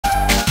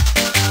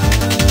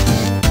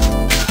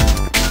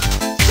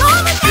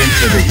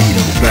the heat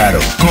of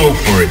battle. Go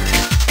for it.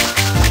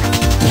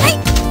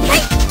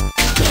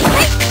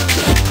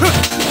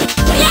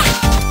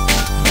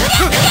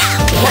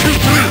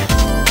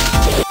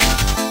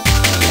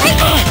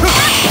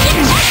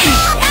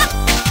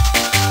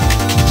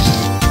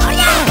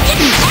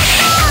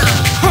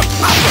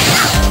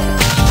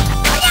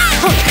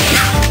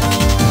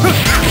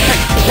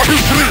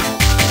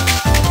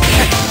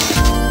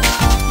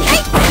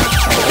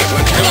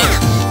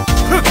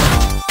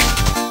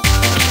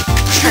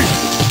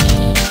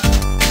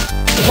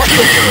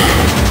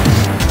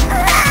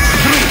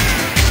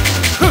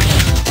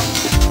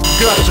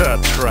 Gutter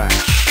trash.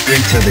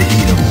 Into the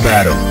heat of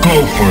battle.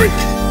 Go for it.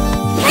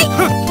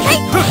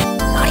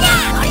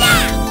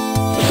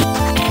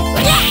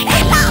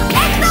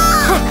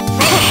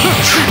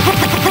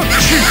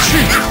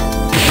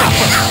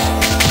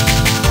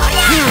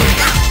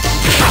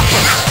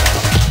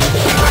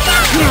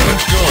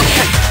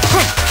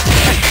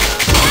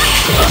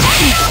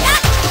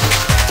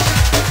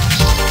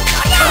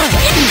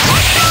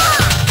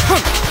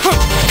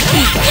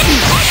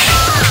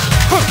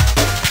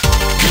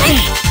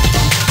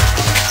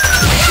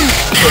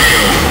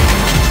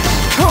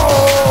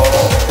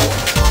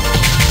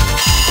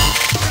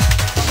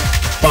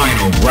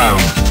 Final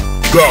round.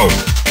 Go.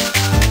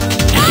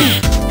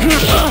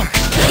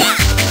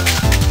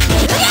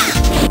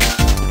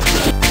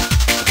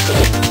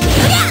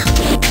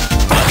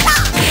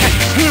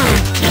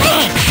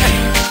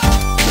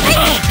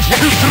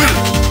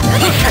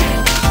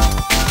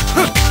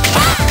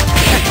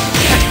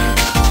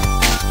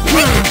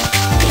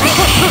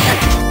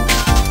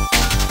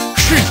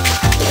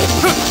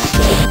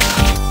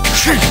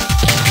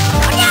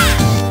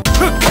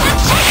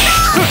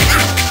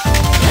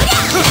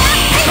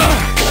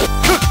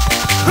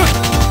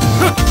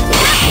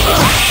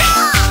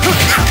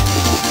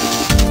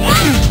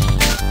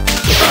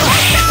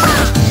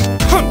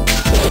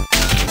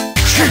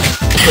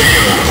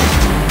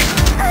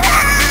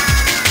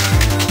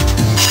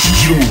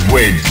 You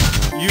win.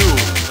 You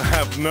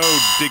have no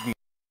dignity.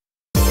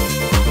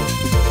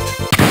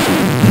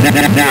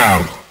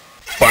 Now,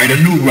 find a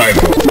new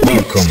rival.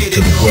 Welcome to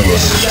the world of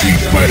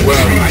Street Fighter.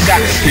 Well, I got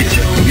the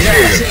picture.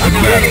 Yeah, I'm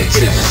battle for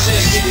this.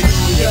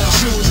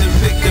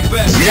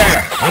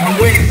 Yeah, I've been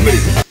waiting for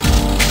this.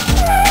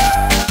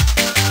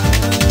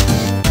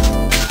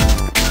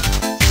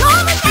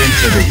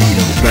 Into the heat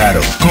of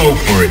battle. Go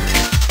for it.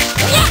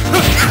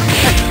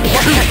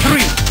 1, 2,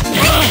 3.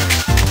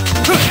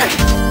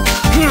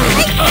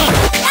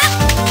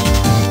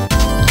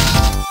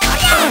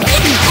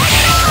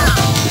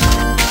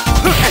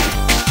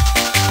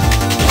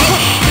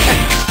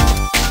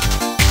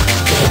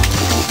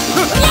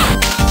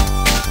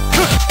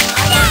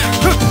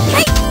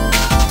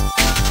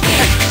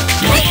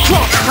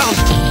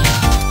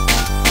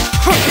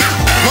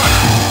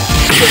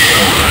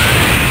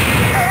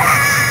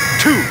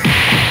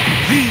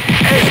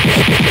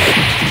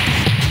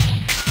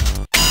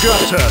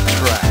 Gutter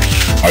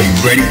trash. Are you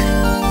ready?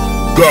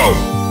 Go!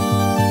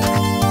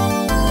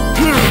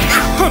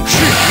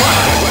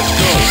 Let's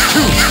go.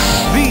 To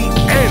the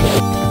end.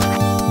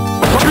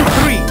 1, 2,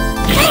 3.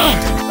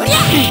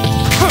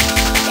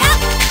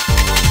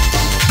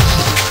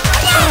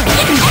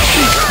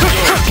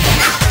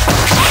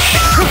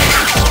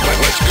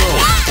 Let's go.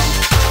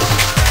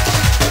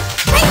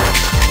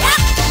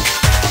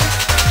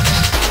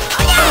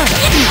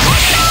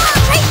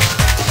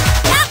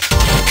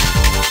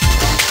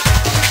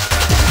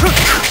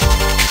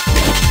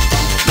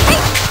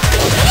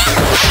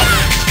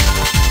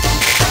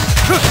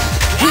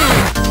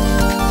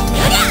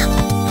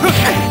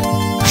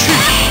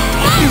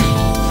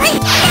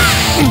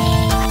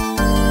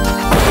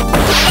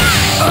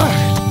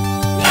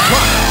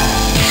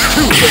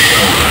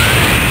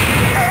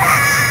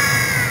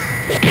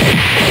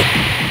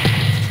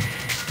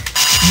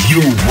 You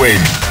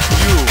win.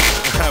 You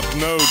have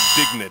no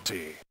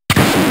dignity.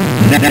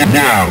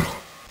 Now,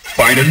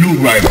 find a new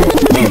rival.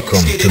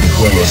 Welcome to the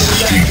world of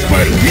Street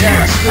Fighter.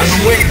 Yeah, I've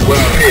been waiting for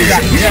this.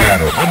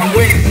 Yeah, I've been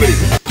waiting for this.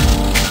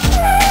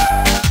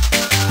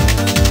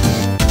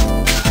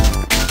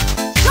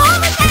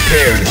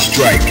 Prepare to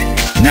strike.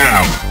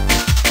 Now.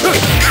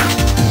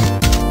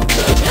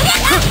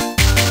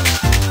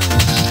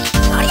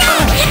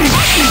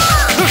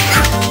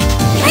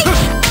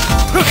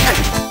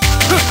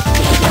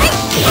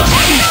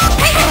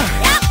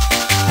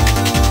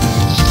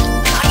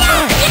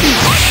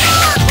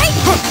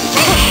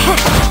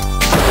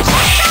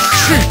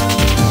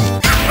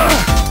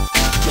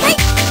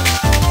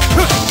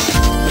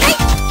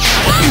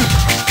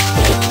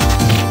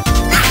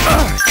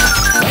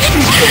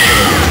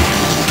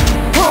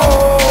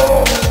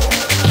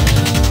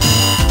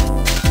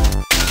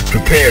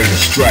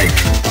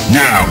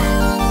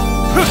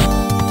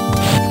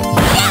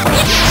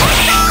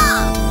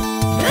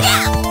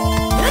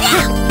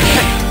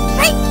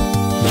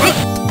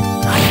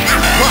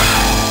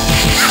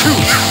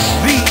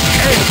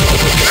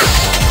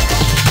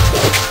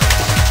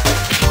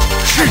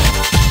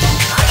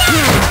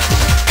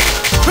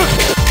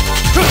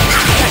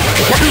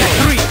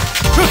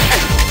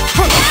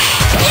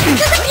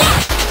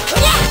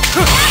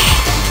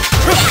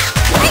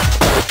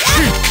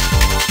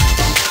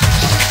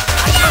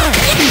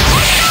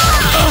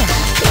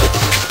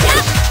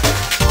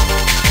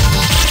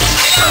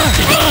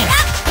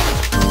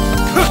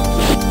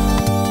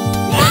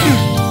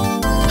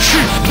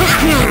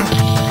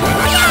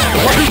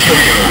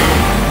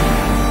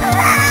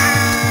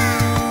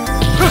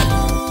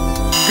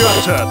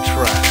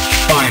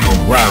 trash. Final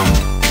round.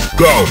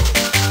 Go!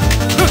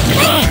 Let's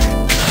go.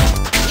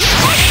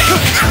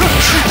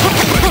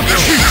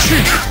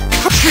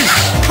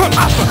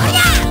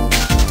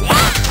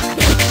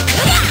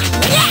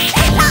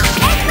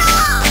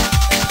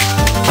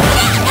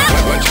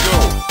 Let's go.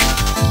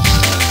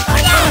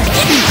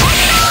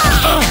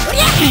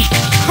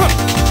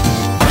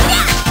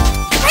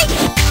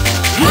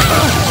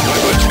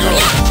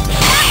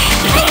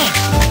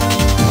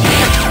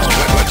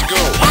 Let's go.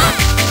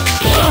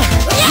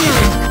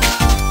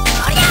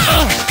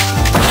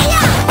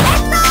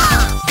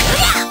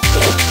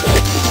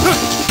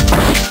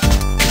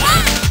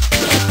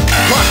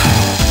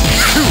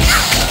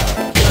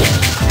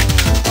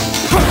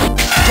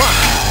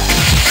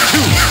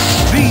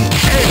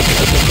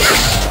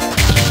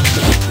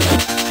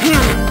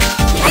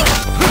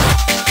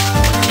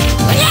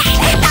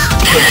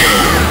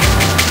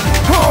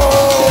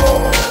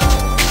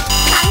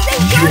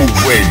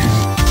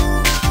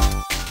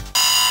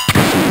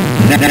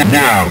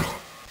 Now,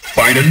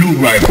 find a new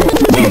rival.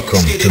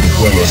 Welcome to the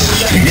world of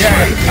Street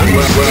Fighter.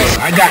 Well,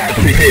 I got to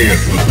prepare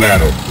for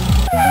battle.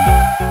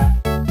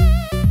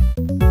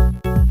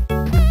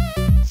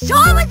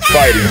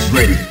 Fighters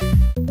ready.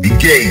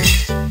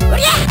 Engage. 1,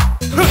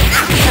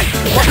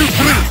 2,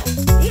 3.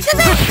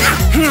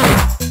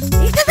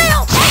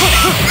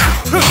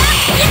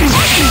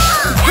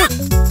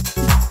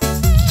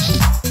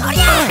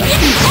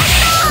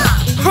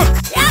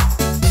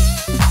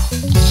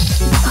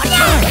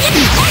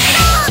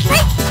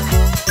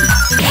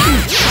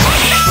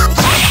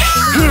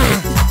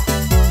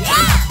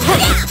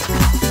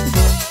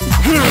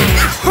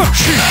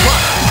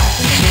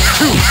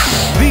 To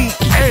the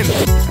end.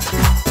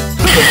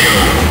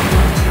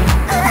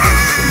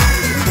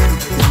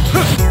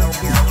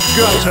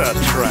 Gutter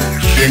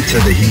trash. Into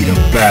the heat of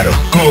battle.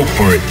 Go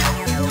for it.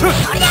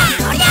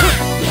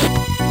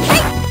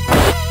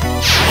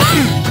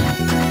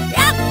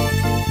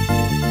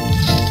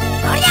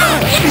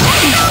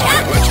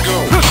 Let's go.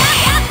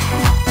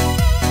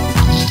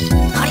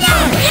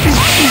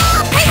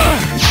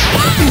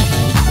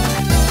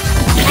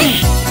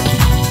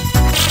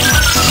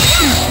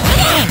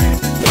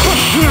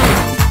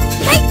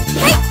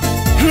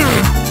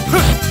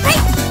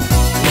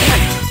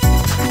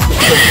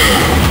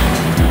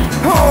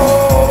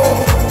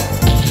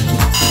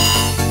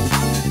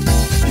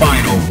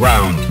 Final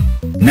round.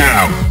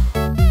 Now.